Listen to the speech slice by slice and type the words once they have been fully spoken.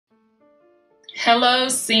Hello,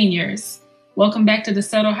 seniors. Welcome back to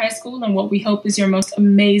DeSoto High School and what we hope is your most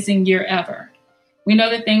amazing year ever. We know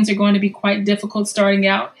that things are going to be quite difficult starting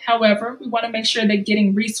out. However, we want to make sure that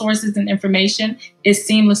getting resources and information is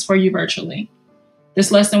seamless for you virtually. This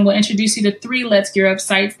lesson will introduce you to 3 Let's Gear Up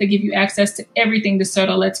sites that give you access to everything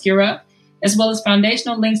DeSoto Let's Gear Up, as well as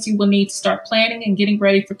foundational links you will need to start planning and getting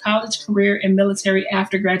ready for college, career, and military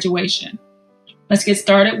after graduation. Let's get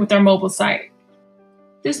started with our mobile site.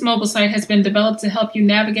 This mobile site has been developed to help you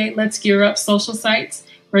navigate Let's Gear Up social sites,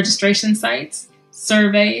 registration sites,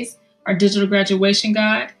 surveys, our digital graduation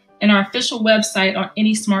guide, and our official website on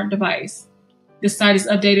any smart device. This site is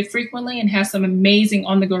updated frequently and has some amazing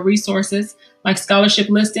on-the-go resources like scholarship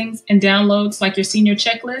listings and downloads like your senior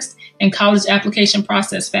checklist and college application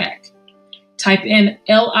process fact. Type in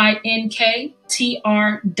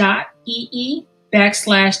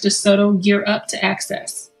linktr.ee/DeSoto Gear Up to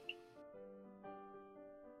access.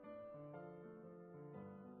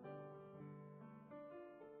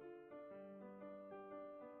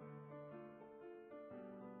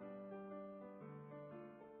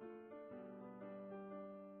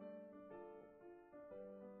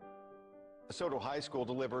 DeSoto High School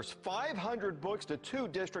delivers 500 books to 2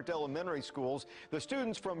 district elementary schools. The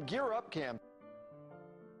students from Gear Up Camp.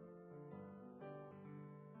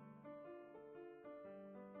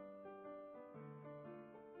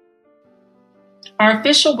 Our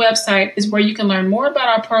official website is where you can learn more about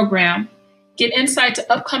our program, get insight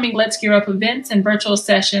to upcoming Let's Gear Up events and virtual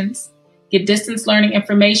sessions, get distance learning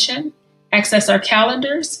information, access our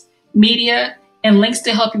calendars, media, and links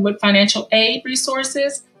to help you with financial aid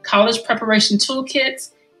resources, college preparation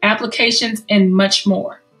toolkits, applications, and much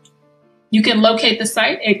more. You can locate the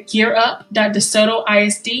site at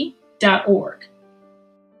gearup.desotoisd.org.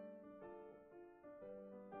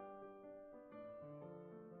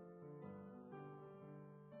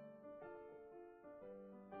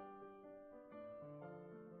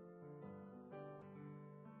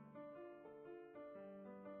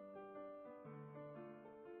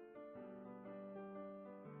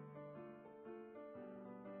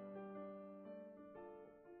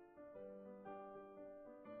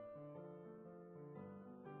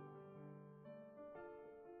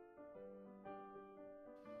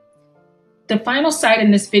 The final site in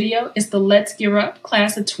this video is the Let's Gear Up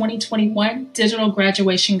Class of 2021 Digital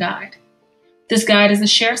Graduation Guide. This guide is a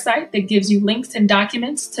share site that gives you links and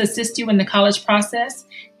documents to assist you in the college process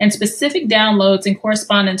and specific downloads and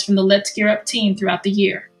correspondence from the Let's Gear Up team throughout the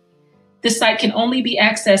year. This site can only be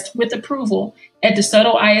accessed with approval at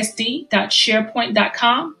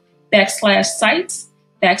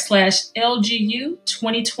desotoisd.sharepoint.com/sites/LGU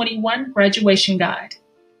 2021 Graduation Guide.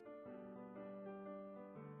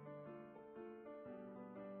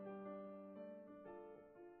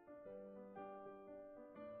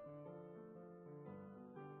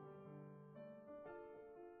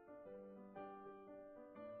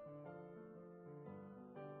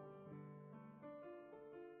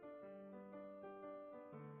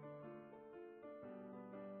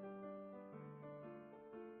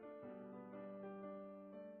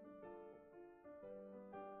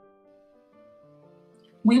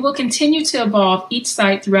 We will continue to evolve each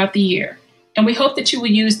site throughout the year, and we hope that you will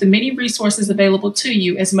use the many resources available to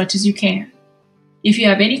you as much as you can. If you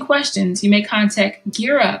have any questions, you may contact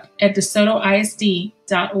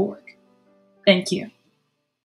GearUp@DeSotoISD.org. Thank you.